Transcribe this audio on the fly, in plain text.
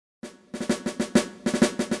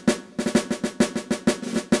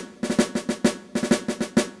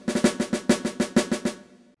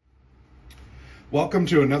Welcome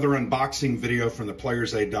to another unboxing video from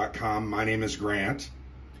theplayersaid.com. My name is Grant.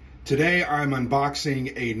 Today I'm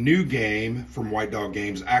unboxing a new game from White Dog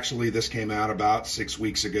Games. Actually, this came out about 6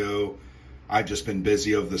 weeks ago. I've just been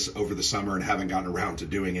busy over the summer and haven't gotten around to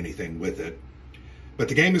doing anything with it. But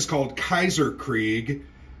the game is called Kaiserkrieg,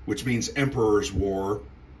 which means Emperor's War.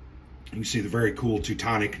 You can see the very cool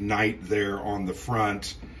Teutonic Knight there on the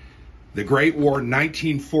front. The Great War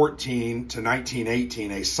 1914 to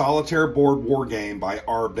 1918, a solitaire board war game by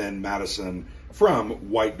R. Ben Madison from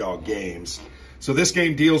White Dog Games. So this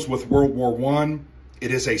game deals with World War I.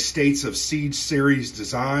 It is a States of Siege series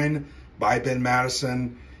design by Ben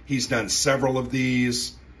Madison. He's done several of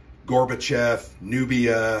these: Gorbachev,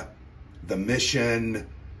 Nubia, The Mission,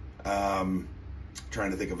 trying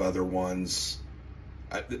to think of other ones.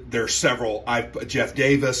 There's several. Jeff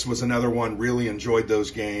Davis was another one. Really enjoyed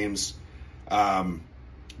those games.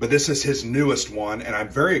 But this is his newest one, and I'm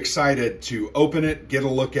very excited to open it, get a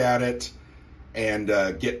look at it, and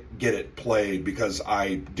get it played, because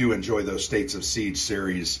I do enjoy those States of Siege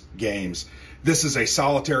series games. This is a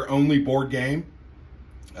solitaire-only board game.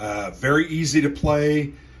 Very easy to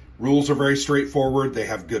play. Rules are very straightforward. They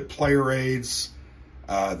have good player aids.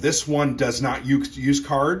 This one does not use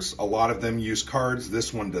cards. A lot of them use cards.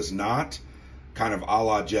 This one does not. Kind of a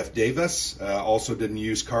la Jeff Davis. Also didn't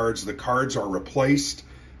use cards. The cards are replaced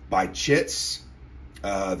by chits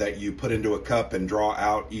that you put into a cup and draw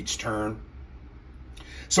out each turn.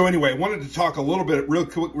 So anyway, I wanted to talk a little bit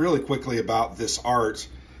really quickly about this art.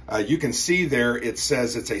 You can see there it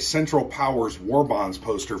says it's a Central Powers War Bonds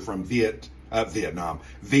poster from Vienna,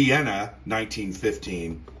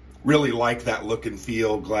 1915. Really like that look and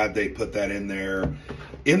feel. Glad they put that in there.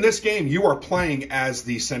 In this game, you are playing as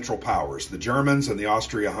the Central Powers, the Germans and the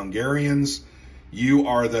Austria-Hungarians. You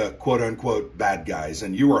are the quote-unquote bad guys,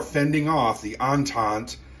 and you are fending off the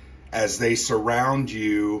Entente as they surround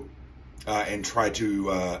you and try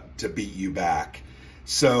to beat you back.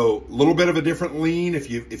 So a little bit of a different lean.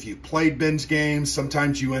 If you played Ben's games,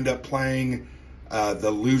 sometimes you end up playing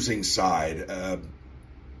the losing side.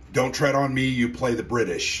 Don't Tread on Me, you play the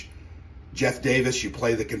British. Jeff Davis, you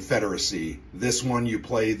play the Confederacy. This one, you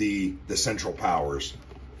play the Central Powers.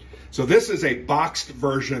 So this is a boxed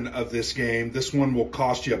version of this game. This one will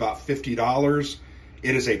cost you about $50.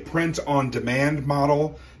 It is a print-on-demand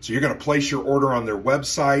model. So you're going to place your order on their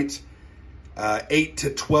website. 8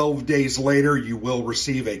 to 12 days later, you will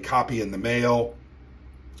receive a copy in the mail.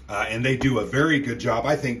 And they do a very good job.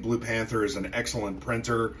 I think Blue Panther is an excellent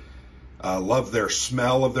printer. Love their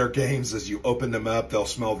smell of their games. As you open them up, they'll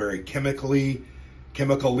smell very chemically,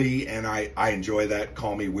 and I enjoy that.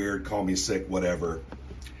 Call me weird, call me sick, whatever.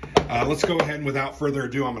 Let's go ahead, and without further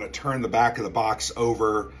ado, I'm going to turn the back of the box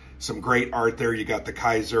over. Some great art there. You got the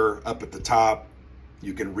Kaiser up at the top.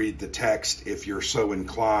 You can read the text if you're so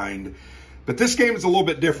inclined. But this game is a little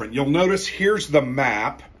bit different. You'll notice here's the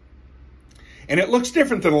map, and it looks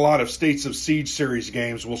different than a lot of States of Siege series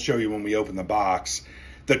games. We'll show you when we open the box.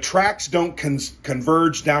 The tracks don't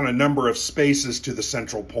converge down a number of spaces to the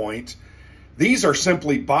central point. These are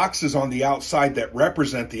simply boxes on the outside that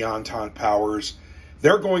represent the Entente powers.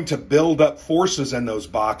 They're going to build up forces in those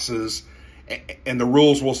boxes, and the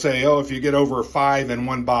rules will say, oh, if you get over 5 in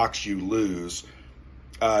one box, you lose.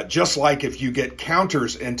 Just like if you get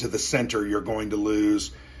counters into the center, you're going to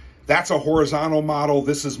lose. That's a horizontal model.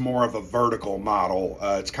 This is more of a vertical model.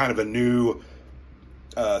 It's kind of a new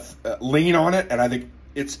lean on it, and I think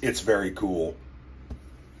it's very cool.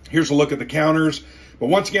 Here's a look at the counters. But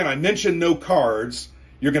once again, I mentioned no cards.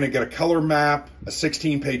 You're going to get a color map, a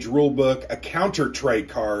 16-page rule book, a counter tray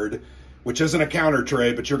card, which isn't a counter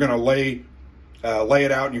tray, but you're going to lay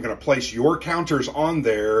it out, and you're going to place your counters on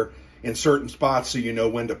there in certain spots so you know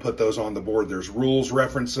when to put those on the board. There's rules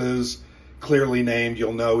references, clearly named.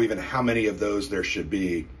 You'll know even how many of those there should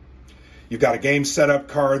be. You've got a game setup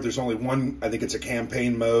card. There's only one, I think it's a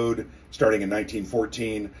campaign mode, starting in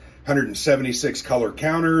 1914. 176 color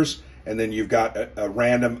counters, and then you've got a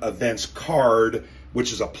random events card,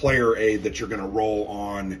 which is a player aid that you're going to roll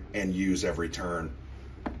on and use every turn.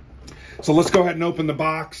 So let's go ahead and open the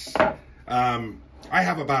box. I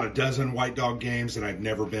have about a dozen White Dog games, and I've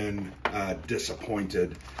never been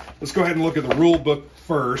disappointed. Let's go ahead and look at the rule book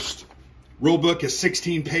first. Rule book is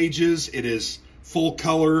 16 pages. It is full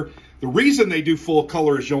color. The reason they do full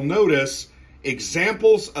color is you'll notice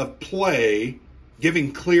examples of play,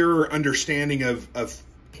 giving clearer understanding of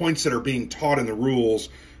points that are being taught in the rules,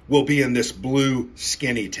 will be in this blue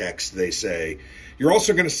skinny text, they say. You're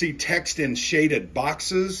also going to see text in shaded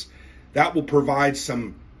boxes. That will provide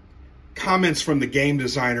some comments from the game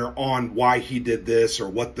designer on why he did this or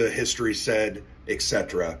what the history said,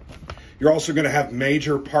 etc. You're also going to have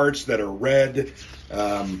major parts that are red,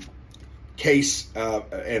 case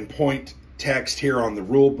and point text here on the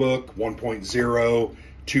rule book, 1.0,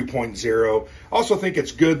 2.0. Also think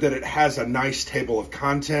it's good that it has a nice table of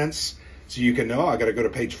contents, so you can know, I got to go to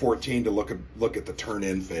page 14 to look at the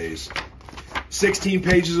turn-in phase. 16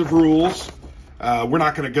 pages of rules. We're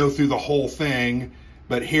not going to go through the whole thing,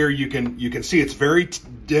 but here you can see it's very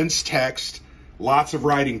dense text, lots of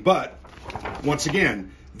writing, but once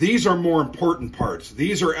again, these are more important parts.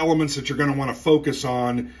 These are elements that you're going to want to focus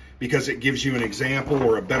on because it gives you an example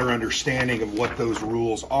or a better understanding of what those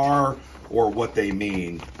rules are or what they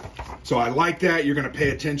mean. So I like that. You're going to pay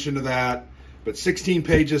attention to that. But 16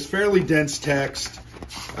 pages, fairly dense text,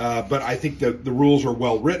 but I think the rules are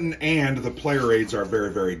well written and the player aids are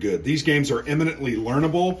very, very good. These games are eminently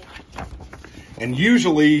learnable, and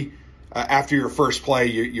usually after your first play,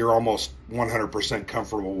 you're almost 100%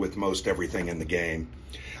 comfortable with most everything in the game.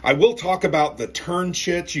 I will talk about the turn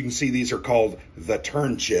chits. You can see these are called the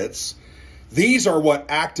turn chits. These are what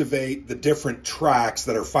activate the different tracks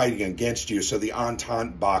that are fighting against you, so the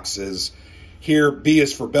Entente boxes. Here, B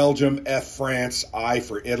is for Belgium, F France, I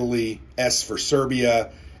for Italy, S for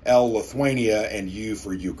Serbia, L Lithuania, and U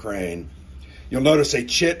for Ukraine. You'll notice a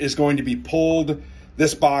chit is going to be pulled.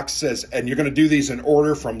 This box says, and you're going to do these in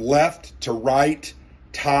order from left to right,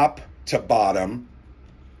 top to bottom.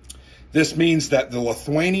 This means that the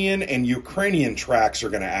Lithuanian and Ukrainian tracks are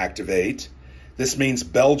going to activate. This means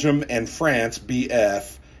Belgium and France,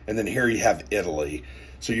 BF, and then here you have Italy.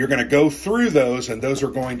 So you're going to go through those, and those are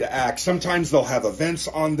going to act. Sometimes they'll have events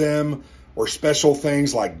on them or special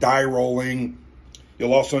things like die rolling.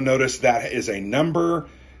 You'll also notice that is a number.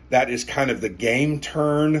 That is kind of the game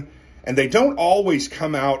turn. And they don't always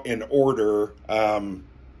come out in order. I'm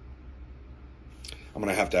going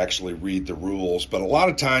to have to actually read the rules. But a lot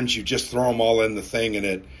of times you just throw them all in the thing,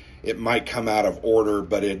 and it might come out of order,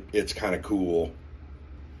 but it's kind of cool.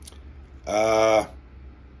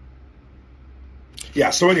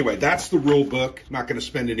 Yeah, so anyway, that's the rule book. Not going to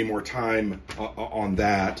spend any more time on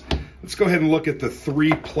that. Let's go ahead and look at the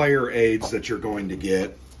 3 player aids that you're going to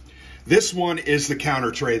get. This one is the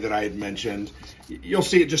counter tray that I had mentioned. You'll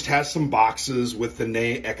see it just has some boxes with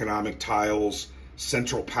the economic tiles,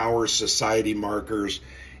 Central Powers Society markers.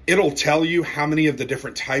 It'll tell you how many of the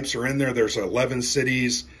different types are in there. There's 11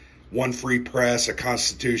 cities, 1 free press, a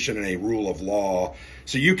constitution, and a rule of law.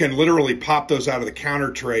 So you can literally pop those out of the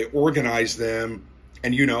counter tray, organize them,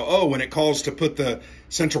 and you know, oh, when it calls to put the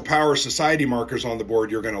Central Power Society markers on the board,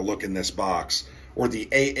 you're going to look in this box. Or the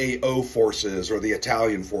AAO forces or the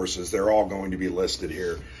Italian forces, they're all going to be listed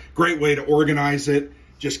here. Great way to organize it.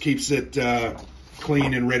 Just keeps it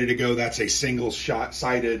clean and ready to go. That's a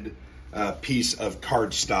single-sided piece of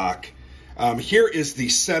cardstock. Here is the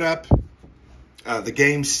setup, the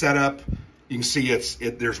game setup. You can see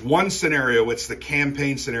there's one scenario. It's the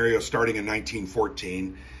campaign scenario starting in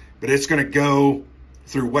 1914. But it's going to go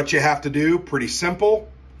through what you have to do. Pretty simple.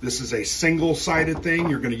 This is a single-sided thing.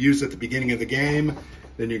 You're going to use at the beginning of the game.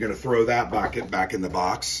 Then you're going to throw that back in the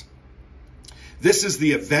box. This is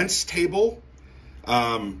the events table.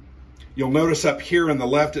 You'll notice up here on the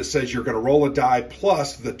left it says you're going to roll a die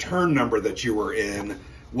plus the turn number that you were in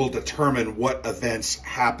will determine what events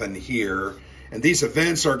happen here. And these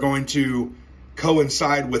events are going to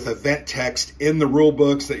coincide with event text in the rule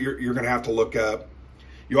books that you're going to have to look up.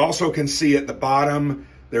 You also can see at the bottom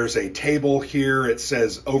there's a table here. It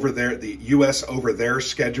says over there, the U.S. over their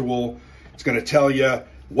schedule. It's going to tell you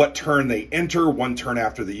what turn they enter, 1 turn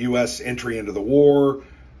after the U.S. entry into the war,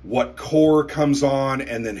 what corps comes on,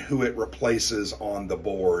 and then who it replaces on the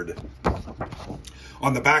board.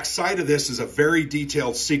 On the back side of this is a very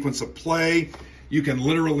detailed sequence of play. You can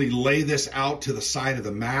literally lay this out to the side of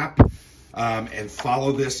the map and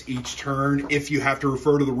follow this each turn. If you have to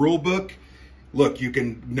refer to the rule book, look, you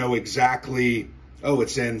can know exactly, oh,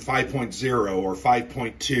 it's in 5.0 or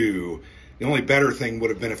 5.2. The only better thing would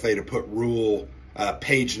have been if they'd have put rule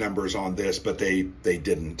page numbers on this, but they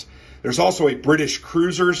didn't. There's also a British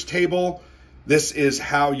cruisers table. This is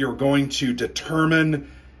how you're going to determine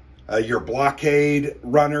your blockade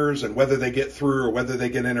runners and whether they get through or whether they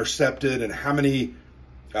get intercepted and how many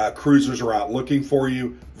cruisers are out looking for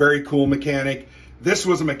you. Very cool mechanic. This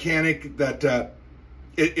was a mechanic that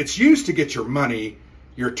it's used to get your money,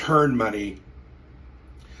 your turn money,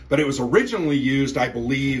 but it was originally used, I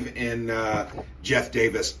believe, in Jeff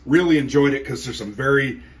Davis. Really enjoyed it because there's some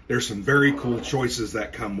very cool choices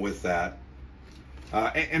that come with that.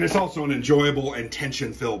 And it's also an enjoyable and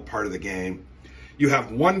tension-filled part of the game. You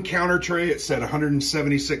have 1 counter tray. It said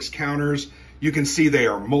 176 counters. You can see they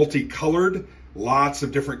are multicolored. Lots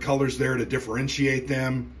of different colors there to differentiate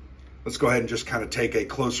them. Let's go ahead and just kind of take a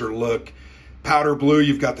closer look. Powder blue,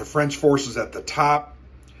 you've got the French forces at the top.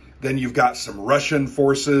 Then you've got some Russian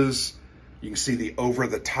forces. You can see the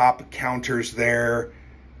over-the-top counters there.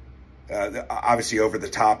 Obviously, over the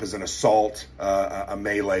top is an assault, a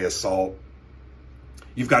melee assault.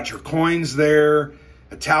 You've got your coins there.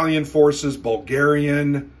 Italian forces,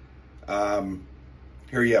 Bulgarian.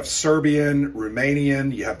 Here you have Serbian,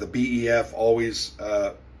 Romanian. You have the BEF, always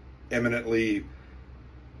eminently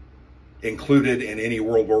included in any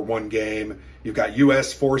World War I game. You've got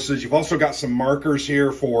U.S. forces. You've also got some markers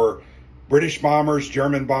here for British bombers,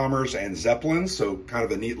 German bombers, and Zeppelins. So kind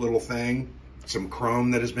of a neat little thing. Some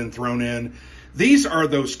chrome that has been thrown in. These are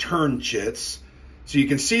those turn chits. So you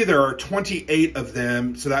can see there are 28 of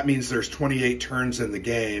them. So that means there's 28 turns in the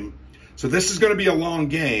game. So this is going to be a long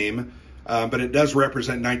game, but it does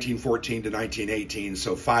represent 1914 to 1918.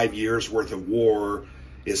 So 5 years worth of war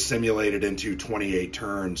is simulated into 28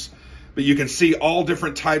 turns. But you can see all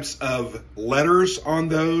different types of letters on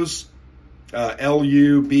those.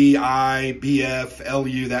 LU, BI, BF,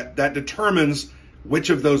 LU. That determines which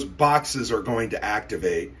of those boxes are going to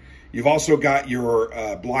activate. You've also got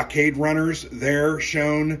your blockade runners there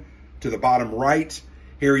shown to the bottom right.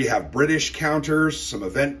 Here you have British counters, some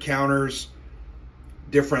event counters,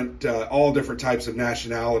 all different types of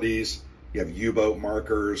nationalities. You have U-boat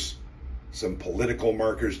markers, some political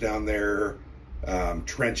markers down there,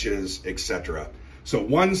 trenches, etc. So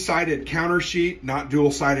one-sided counter sheet, not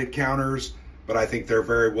dual-sided counters, but I think they're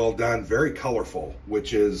very well done, very colorful,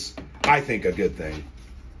 which is, I think, a good thing.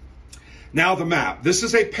 Now the map. This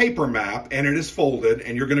is a paper map, and it is folded,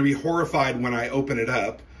 and you're going to be horrified when I open it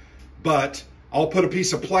up, but I'll put a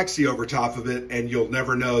piece of plexi over top of it, and you'll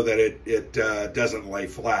never know that it doesn't lay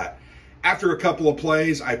flat. After a couple of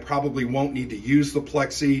plays, I probably won't need to use the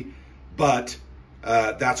plexi, but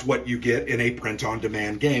that's what you get in a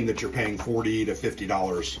print-on-demand game that you're paying $40 to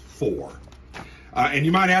 $50 for. And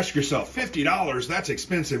you might ask yourself, $50, that's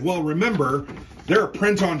expensive. Well, remember, they're a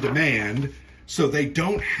print-on-demand, so they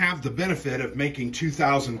don't have the benefit of making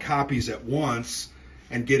 2,000 copies at once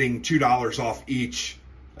and getting $2 off each,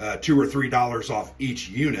 $2 or $3 off each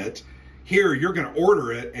unit. Here, you're going to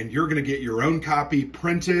order it, and you're going to get your own copy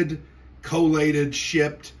printed, collated,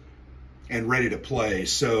 shipped, and ready to play.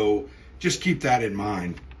 So just keep that in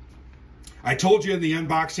mind. I told you in the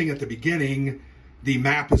unboxing at the beginning, the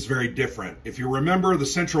map is very different. If you remember, the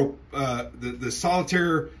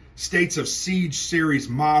Solitaire States of Siege series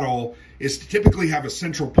model is to typically have a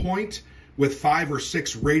central point with 5 or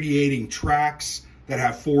 6 radiating tracks that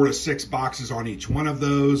have 4 to 6 boxes on each one of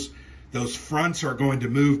those. Those fronts are going to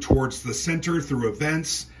move towards the center through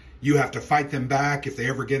events. You have to fight them back. If they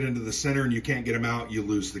ever get into the center and you can't get them out, you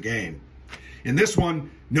lose the game. In this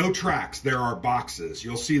one, no tracks. There are boxes.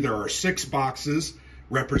 You'll see there are 6 boxes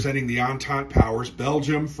representing the Entente powers: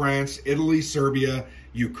 Belgium, France, Italy, Serbia,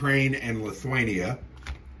 Ukraine, and Lithuania.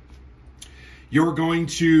 You're going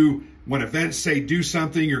to, when events say do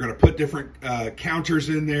something, you're going to put different counters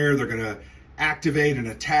in there. They're going to activate an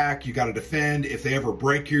attack. You got to defend. If they ever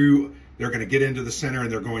break you, they're going to get into the center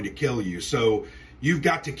and they're going to kill you. So you've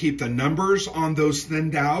got to keep the numbers on those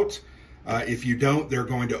thinned out. If you don't, they're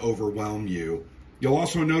going to overwhelm you. You'll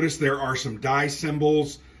also notice there are some die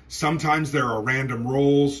symbols. Sometimes there are random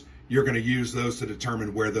rolls. You're going to use those to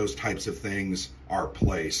determine where those types of things are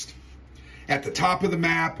placed. At the top of the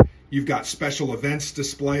map, you've got special events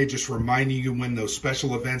display, just reminding you when those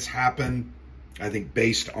special events happen, I think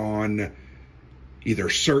based on either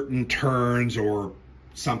certain turns or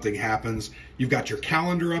something happens. You've got your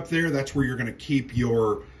calendar up there. That's where you're going to keep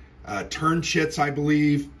your turn chits, I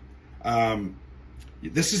believe.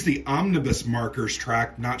 This is the omnibus markers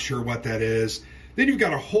track. Not sure what that is. Then you've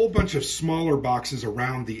got a whole bunch of smaller boxes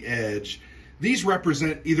around the edge. These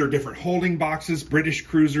represent either different holding boxes, British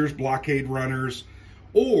cruisers, blockade runners,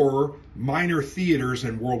 or minor theaters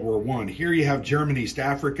in World War I. Here you have German East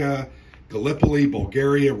Africa, Gallipoli,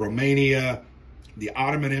 Bulgaria, Romania, the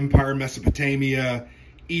Ottoman Empire, Mesopotamia,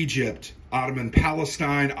 Egypt, Ottoman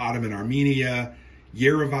Palestine, Ottoman Armenia,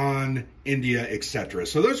 Yerevan, India, etc.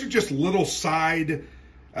 So those are just little side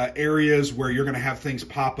areas where you're going to have things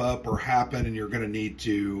pop up or happen, and you're going to need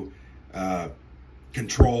to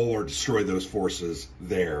control or destroy those forces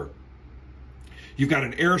there. You've got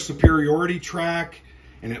an air superiority track,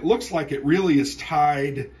 and it looks like it really is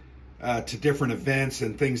tied to different events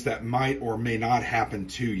and things that might or may not happen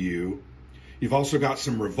to you. You've also got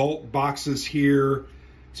some revolt boxes here.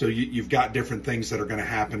 So you've got different things that are going to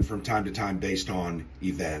happen from time to time based on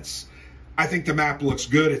events. I think the map looks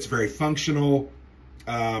good. It's very functional.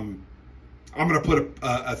 I'm going to put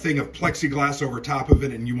a thing of plexiglass over top of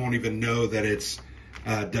it, and you won't even know that it's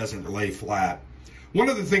doesn't lay flat. One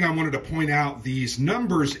other thing I wanted to point out, these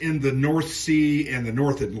numbers in the North Sea and the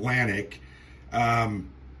North Atlantic,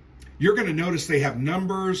 you're going to notice they have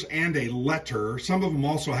numbers and a letter. Some of them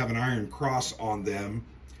also have an iron cross on them.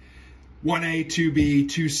 1A, 2B,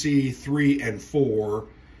 2C, 3, and 4.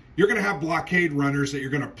 You're going to have blockade runners that you're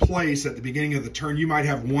going to place at the beginning of the turn. You might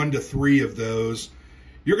have 1 to 3 of those.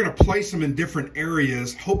 You're going to place them in different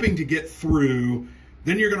areas, hoping to get through.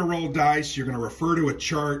 Then you're going to roll dice. You're going to refer to a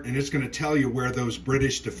chart, and it's going to tell you where those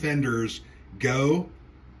British defenders go.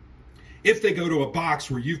 If they go to a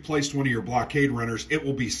box where you've placed one of your blockade runners, it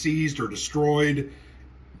will be seized or destroyed,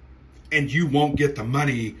 and you won't get the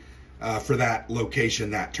money for that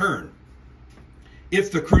location that turn.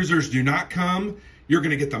 If the cruisers do not come, you're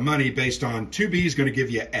going to get the money based on 2B is going to give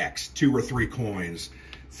you X, 2 or 3 coins.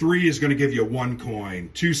 3 is going to give you 1 coin.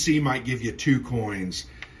 2C might give you 2 coins.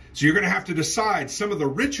 So you're going to have to decide. Some of the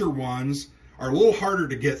richer ones are a little harder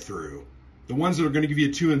to get through. The ones that are going to give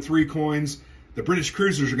you 2 and 3 coins, the British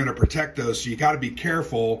cruisers are going to protect those, so you got to be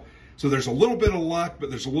careful. So there's a little bit of luck, but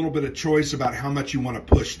there's a little bit of choice about how much you want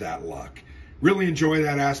to push that luck. Really enjoy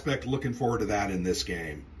that aspect. Looking forward to that in this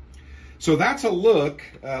game. So that's a look,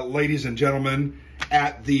 ladies and gentlemen,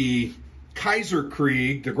 at the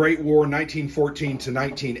Kaiserkrieg, the Great War 1914 to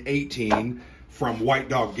 1918 from White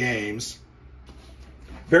Dog Games.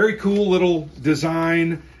 Very cool little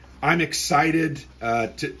design. I'm excited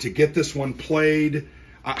to get this one played.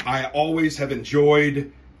 I always have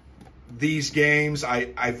enjoyed these games.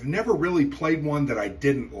 I've never really played one that I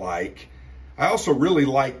didn't like. I also really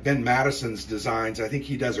like Ben Madison's designs. I think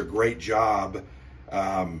he does a great job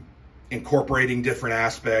incorporating different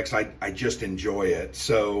aspects. I just enjoy it.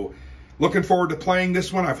 So looking forward to playing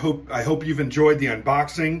this one. I hope you've enjoyed the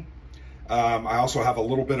unboxing. I also have a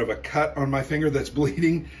little bit of a cut on my finger that's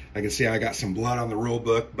bleeding. I can see I got some blood on the rule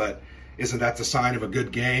book, but isn't that the sign of a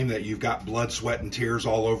good game that you've got blood, sweat, and tears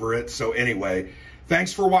all over it? So anyway,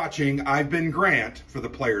 thanks for watching. I've been Grant for the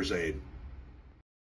Player's Aid.